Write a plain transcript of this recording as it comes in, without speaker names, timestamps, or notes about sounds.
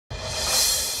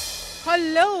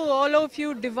Hello, all of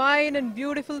you divine and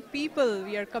beautiful people.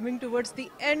 We are coming towards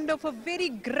the end of a very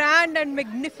grand and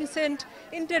magnificent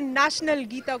international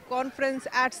Gita conference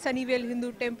at Sunnyvale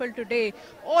Hindu Temple today.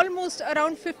 Almost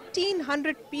around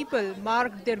 1500 people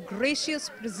marked their gracious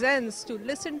presence to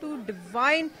listen to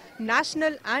divine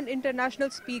national and international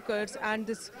speakers, and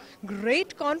this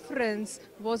great conference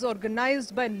was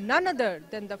organized by none other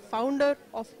than the founder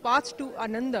of Path to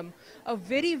Anandam, a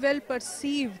very well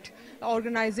perceived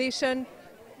organization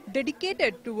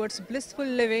dedicated towards blissful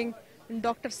living. And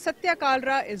Dr. Satya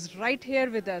Kalra is right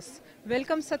here with us.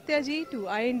 Welcome Satya ji to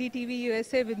INDTV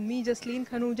USA with me, Jasleen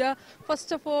Khanuja.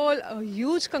 First of all, a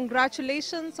huge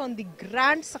congratulations on the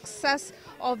grand success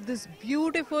of this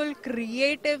beautiful,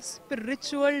 creative,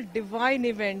 spiritual, divine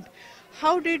event.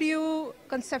 How did you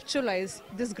conceptualize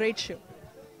this great show?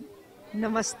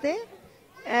 Namaste.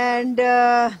 And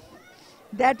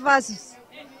that was,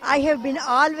 I have been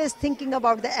always thinking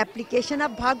about the application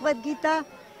of Bhagavad Gita,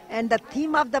 and the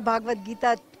theme of the Bhagavad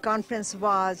Gita conference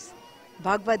was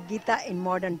Bhagavad Gita in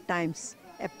modern times,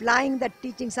 applying the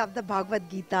teachings of the Bhagavad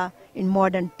Gita in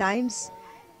modern times.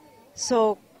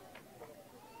 So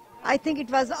I think it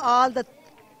was all the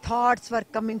thoughts were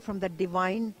coming from the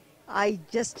divine. I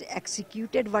just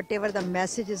executed whatever the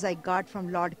messages I got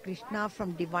from Lord Krishna,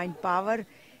 from divine power,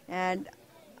 and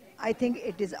I think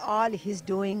it is all his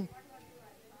doing.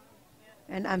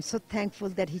 And I'm so thankful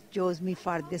that he chose me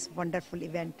for this wonderful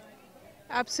event.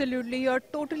 Absolutely, you're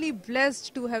totally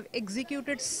blessed to have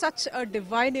executed such a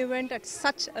divine event at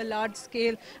such a large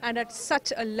scale and at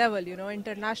such a level,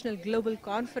 international global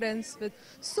conference with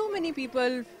so many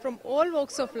people from all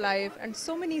walks of life and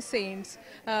so many saints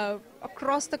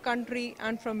across the country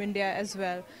and from India as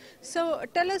well. So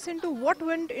tell us into what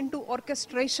went into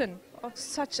orchestration of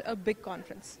such a big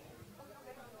conference.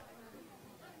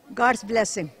 God's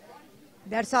blessing.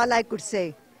 That's all I could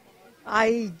say.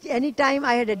 Anytime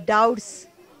I had a doubts,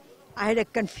 I had a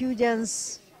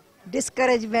confusions,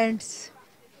 discouragements,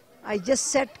 I just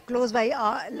sat, close my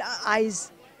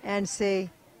eyes and say,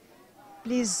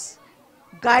 please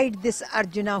guide this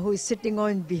Arjuna who is sitting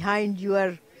on behind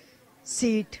your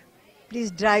seat.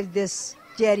 Please drive this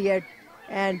chariot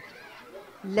and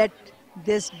let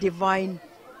this divine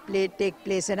play take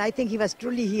place. And I think he was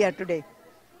truly here today.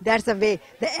 That's the way.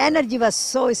 The energy was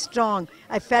so strong.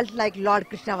 I felt like Lord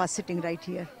Krishna was sitting right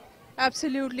here.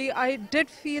 Absolutely. I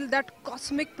did feel that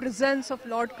cosmic presence of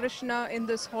Lord Krishna in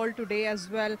this hall today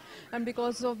as well. And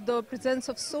because of the presence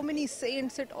of so many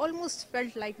saints, it almost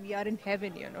felt like we are in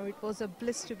heaven, It was a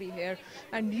bliss to be here.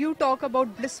 And you talk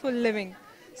about blissful living.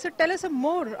 So tell us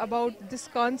more about this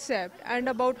concept and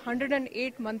about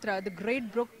 108 Mantra, the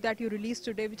great book that you released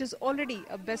today, which is already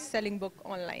a best-selling book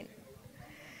online.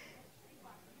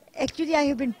 Actually, I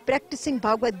have been practicing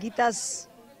Bhagavad Gita's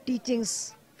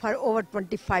teachings for over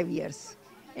 25 years.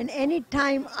 And any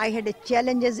time I had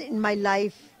challenges in my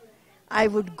life, I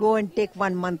would go and take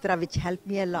one mantra which helped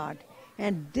me a lot.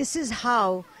 And this is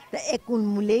how the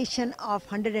accumulation of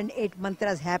 108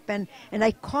 mantras happen. And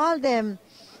I call them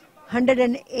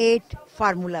 108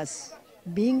 formulas.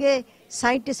 Being a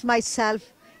scientist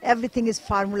myself, everything is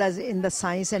formulas in the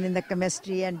science and in the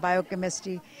chemistry and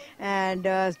biochemistry. And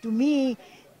to me,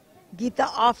 Gita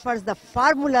offers the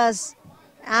formulas,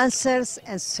 answers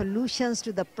and solutions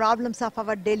to the problems of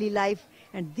our daily life.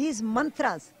 And these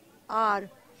mantras are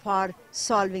for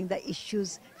solving the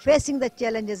issues, facing the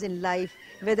challenges in life,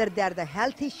 whether they are the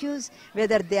health issues,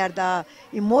 whether they are the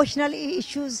emotional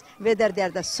issues, whether they are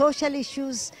the social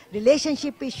issues,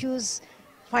 relationship issues,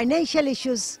 financial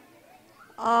issues.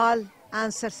 All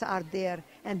answers are there.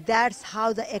 And that's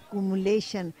how the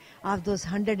accumulation of those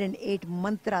 108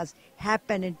 mantras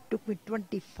happened. It took me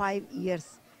 25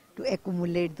 years to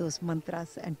accumulate those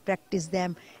mantras and practice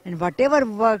them. And whatever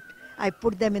worked, I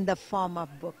put them in the form of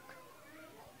book.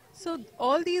 So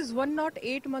all these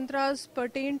 108 mantras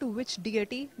pertain to which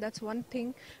deity? That's one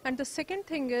thing. And the second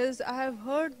thing is, I have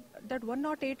heard that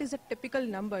 108 is a typical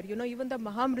number. Even the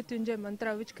Mahamrityunjay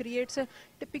mantra, which creates a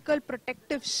typical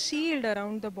protective shield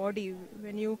around the body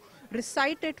when you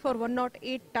recite it for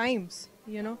 108 times,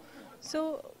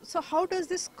 So how does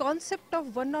this concept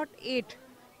of 108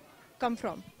 come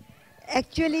from?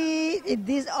 Actually,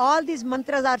 all these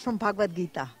mantras are from Bhagavad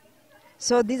Gita.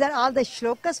 So these are all the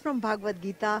shlokas from Bhagavad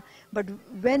Gita, but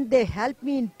when they help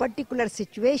me in particular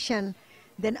situation,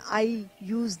 then I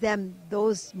use them,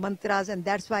 those mantras, and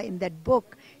that's why in that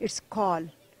book it's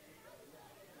called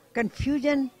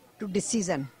Confusion to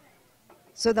Decision.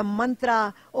 So the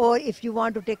mantra, or if you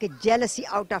want to take a jealousy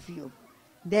out of you,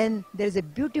 then there is a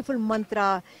beautiful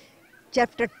mantra,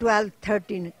 chapter 12,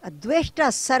 13, Adveshta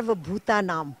Sarva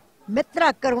Bhutanam,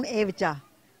 Mitra Karun Evcha,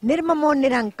 Nirmamo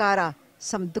nirankara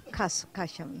sam dukkha sukha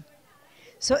shami.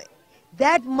 So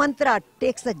that mantra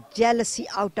takes the jealousy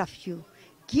out of you,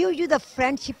 gives you the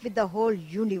friendship with the whole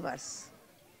universe.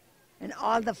 And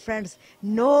all the friends,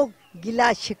 no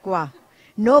gila shikwa,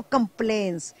 no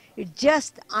complaints. It's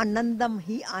just anandam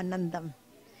hi anandam.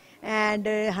 And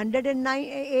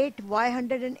 108, why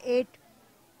 108?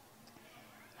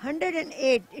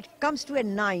 108, it comes to a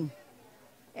 9.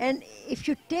 And if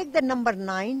you take the number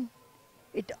 9,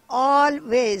 it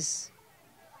always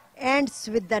ends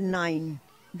with the 9.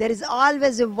 There is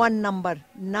always a one number,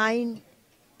 9,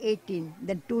 18.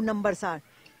 Then two numbers are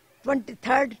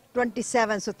 23rd,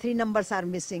 27. So three numbers are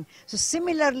missing. So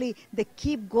similarly, they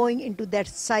keep going into that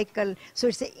cycle. So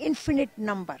it's an infinite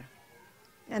number.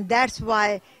 And that's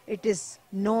why it is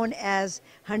known as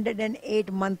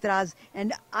 108 mantras.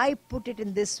 And I put it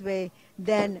in this way,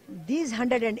 then these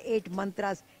 108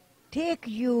 mantras take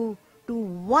you to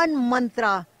one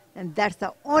mantra, and that's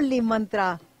the only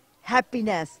mantra,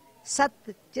 happiness, Sat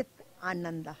Chit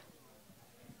Ananda.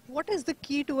 What is the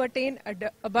key to attain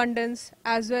abundance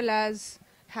as well as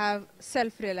have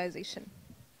self-realization?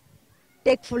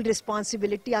 Take full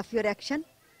responsibility of your action.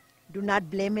 Do not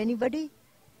blame anybody.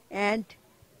 And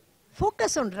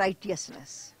focus on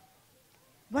righteousness.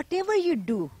 Whatever you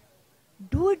do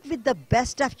it with the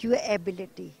best of your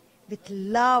ability, with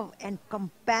love and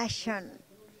compassion.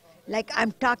 Like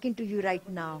I'm talking to you right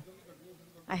now.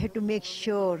 I have to make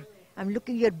sure I'm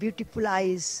looking at your beautiful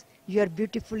eyes, your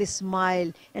beautiful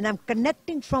smile, and I'm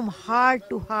connecting from heart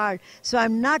to heart. So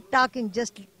I'm not talking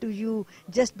just to you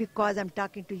just because I'm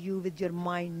talking to you with your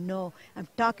mind. No, I'm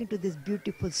talking to this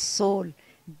beautiful soul,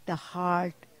 the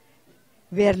heart,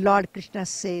 where Lord Krishna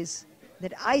says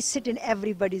that I sit in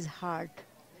everybody's heart.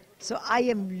 So I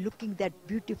am looking that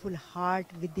beautiful heart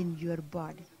within your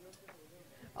body.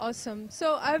 Awesome.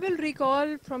 So I will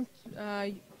recall from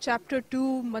chapter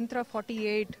 2, mantra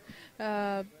 48,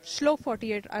 shlok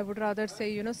 48, I would rather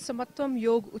say, samatvam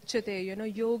yog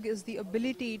uchyate, yog is the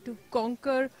ability to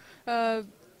conquer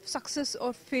success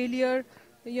or failure,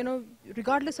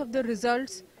 regardless of the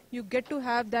results, you get to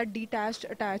have that detached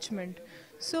attachment.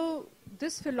 So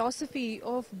this philosophy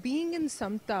of being in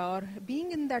samta or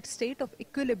being in that state of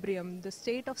equilibrium, the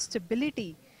state of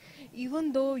stability,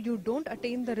 even though you don't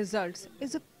attain the results,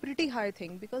 is a pretty high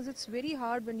thing, because it's very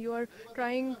hard when you are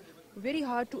trying very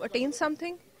hard to attain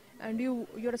something and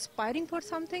you're aspiring for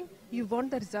something, you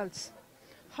want the results.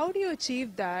 How do you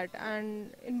achieve that,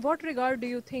 and in what regard do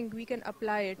you think we can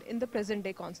apply it in the present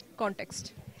day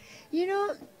context?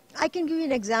 I can give you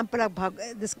an example of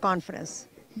this conference.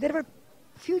 There were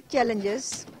few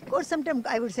challenges, or sometimes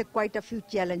I would say quite a few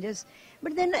challenges.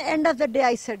 But then at the end of the day,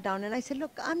 I sat down and I said,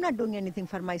 look, I'm not doing anything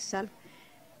for myself.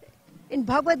 In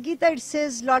Bhagavad Gita, it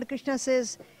says, Lord Krishna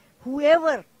says,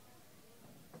 whoever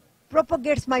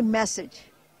propagates my message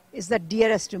is the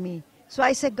dearest to me. So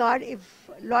I said, God,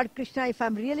 Lord Krishna, if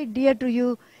I'm really dear to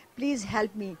you, please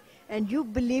help me. And you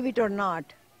believe it or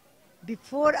not,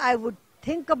 before I would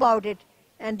think about it,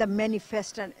 and the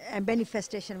manifestation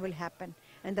will happen,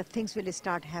 and the things will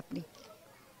start happening.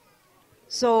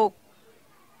 So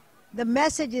the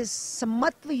message is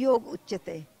samatva yog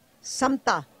uchyate,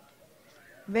 samta.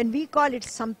 When we call it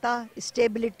samta,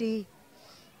 stability,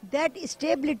 that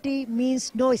stability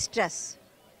means no stress.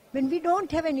 When we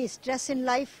don't have any stress in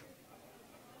life,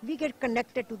 we get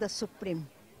connected to the Supreme.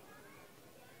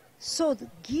 So the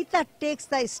Gita takes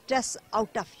the stress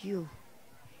out of you.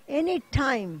 Any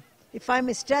time, if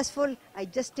I'm stressful, I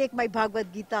just take my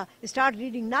Bhagavad Gita, start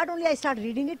reading. Not only I start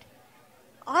reading it,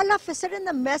 all of a sudden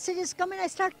the message is coming. I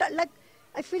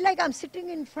feel like I'm sitting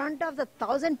in front of the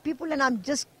 1,000 people and I'm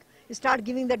just start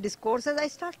giving the discourses. I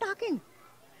start talking.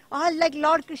 All like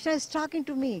Lord Krishna is talking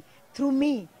to me, through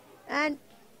me.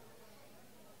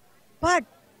 But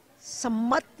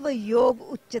samatva yog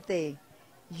uchyate.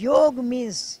 Yog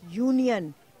means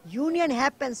union. Union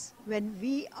happens when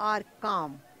we are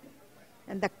calm.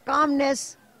 And the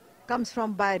calmness comes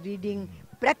from by reading,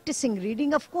 practicing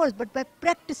reading, of course, but by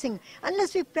practicing.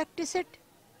 Unless we practice it,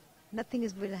 nothing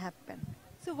will happen.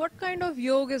 So what kind of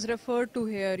yoga is referred to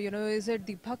here? Is it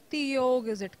the bhakti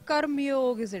yoga? Is it karma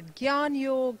yoga? Is it gyan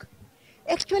yoga?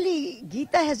 Actually,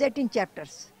 Gita has 18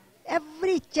 chapters.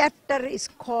 Every chapter is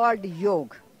called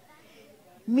yoga.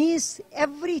 Means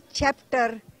every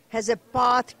chapter has a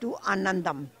path to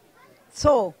Anandam.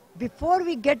 So, before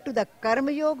we get to the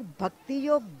Karma Yoga, Bhakti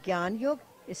Yoga, Gyan Yoga,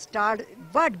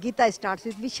 Gita starts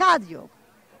with Vishad Yoga,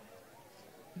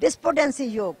 Despondency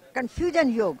Yoga,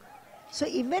 Confusion Yoga. So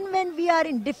even when we are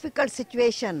in difficult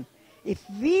situation, if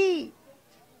we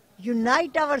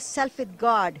unite ourselves with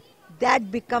God,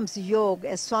 that becomes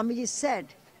yoga. As Swamiji said,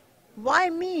 Why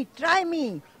me? Try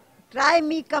me. Try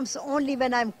me comes only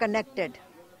when I'm connected.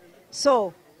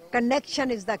 So,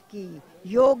 connection is the key.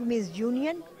 Yoga means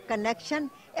union, connection.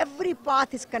 Every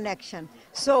path is connection.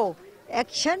 So,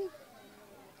 action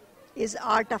is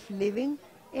art of living.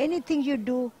 Anything you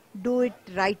do, do it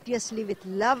righteously with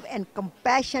love and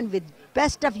compassion, with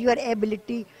best of your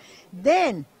ability.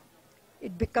 Then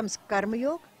it becomes karma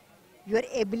yoga. Your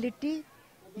ability,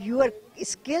 your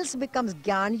skills becomes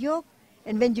jnana yoga.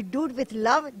 And when you do it with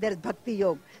love, there's bhakti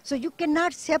yoga. So you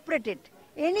cannot separate it.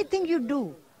 Anything you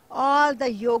do, all the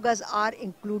yogas are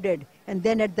included. And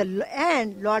then at the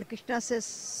end, Lord Krishna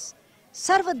says,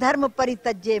 Sarva dharma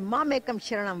paritajye mamekam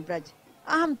sharanam vraj.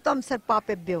 Aham tam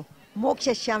sarpapebhyo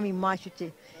mokshashyami ma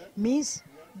shuche. Means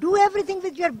do everything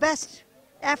with your best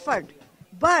effort,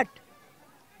 but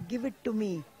give it to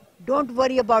me. Don't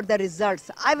worry about the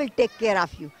results. I will take care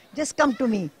of you. Just come to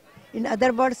me. In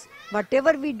other words,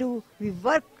 whatever we do, we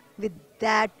work with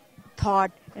that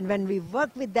thought. And when we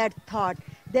work with that thought,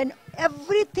 then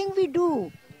everything we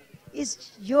do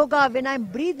is yoga. When I'm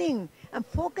breathing, I'm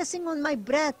focusing on my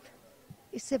breath.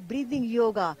 It's a breathing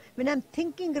yoga. When I'm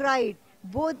thinking right,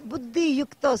 both buddhi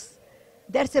yuktos,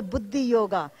 that's a buddhi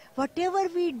yoga. Whatever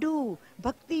we do,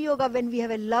 bhakti yoga, when we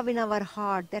have a love in our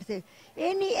heart,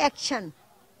 any action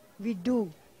we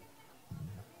do,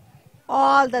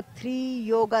 all the three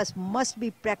yogas must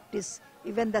be practiced.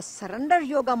 Even the surrender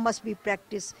yoga must be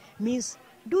practiced. Means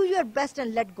do your best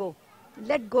and let go.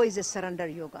 Let go is a surrender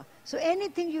yoga. So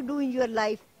anything you do in your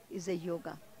life is a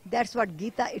yoga. That's what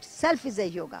Gita itself is a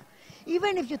yoga.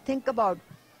 Even if you think about,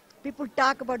 people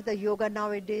talk about the yoga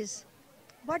nowadays.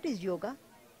 What is yoga?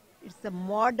 It's the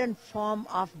modern form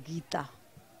of Gita.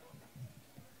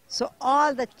 So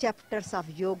all the chapters of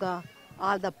yoga,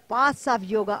 all the paths of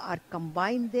yoga are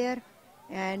combined there,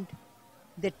 and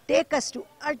they take us to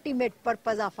ultimate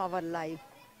purpose of our life.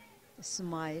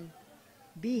 Smile,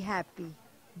 be happy,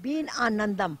 be in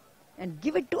anandam, and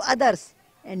give it to others,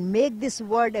 and make this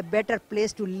world a better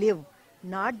place to live,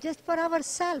 not just for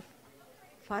ourselves,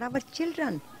 for our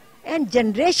children and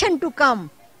generation to come,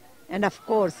 and of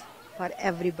course for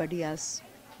everybody else.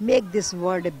 Make this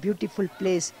world a beautiful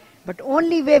place, but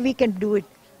only way we can do it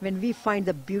when we find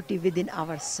the beauty within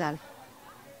ourselves.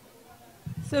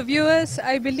 So viewers,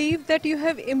 I believe that you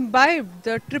have imbibed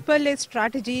the AAA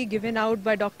strategy given out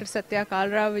by Dr. Satya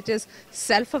Kalra, which is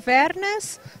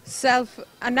self-awareness,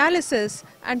 self-analysis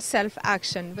and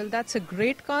self-action. Well, that's a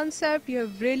great concept. You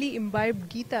have really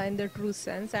imbibed Gita in the true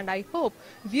sense, and I hope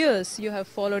viewers, you have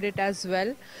followed it as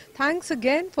well. Thanks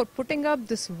again for putting up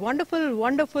this wonderful,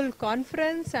 wonderful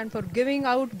conference and for giving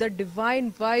out the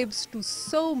divine vibes to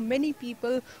so many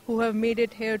people who have made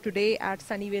it here today at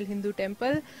Sunnyvale Hindu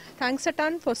Temple. Thanks a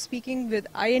ton for speaking with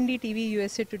IND-TV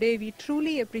USA today. We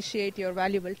truly appreciate your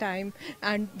valuable time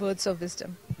and words of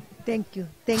wisdom. Thank you.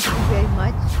 Thank you very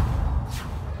much.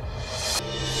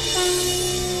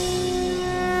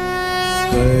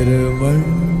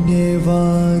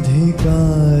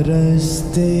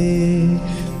 कर्मण्येवाधिकारस्ते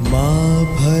मा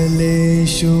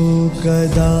फलेषु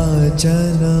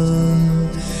कदाचन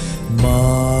मा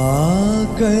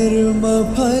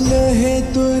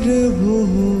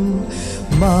कर्मफलहेतुर्भुः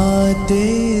मा ते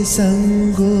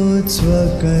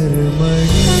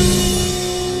सङ्गोत्स्वकर्मणि.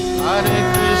 Hare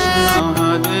Krishna,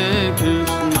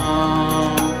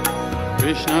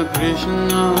 Krishna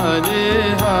Krishna,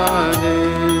 Hare Hare,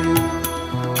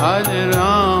 Hare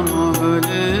Rama,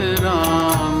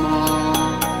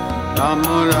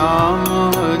 Rama Rama,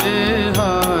 Hare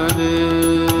Hare.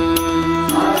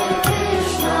 Hare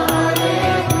Krishna,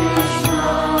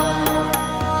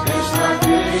 Krishna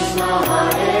Krishna,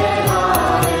 Hare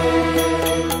Hare,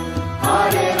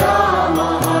 Hare Rama,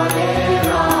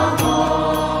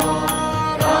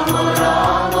 Rama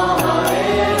Rama,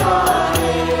 Hare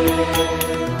Hare.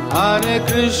 Hare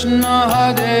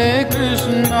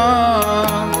Krishna,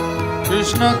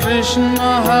 Krishna Krishna,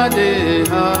 Hare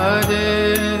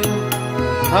Hare,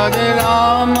 Hare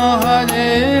Rama,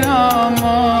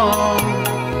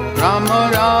 Rama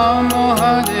Rama,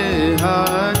 Hare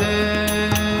Hare.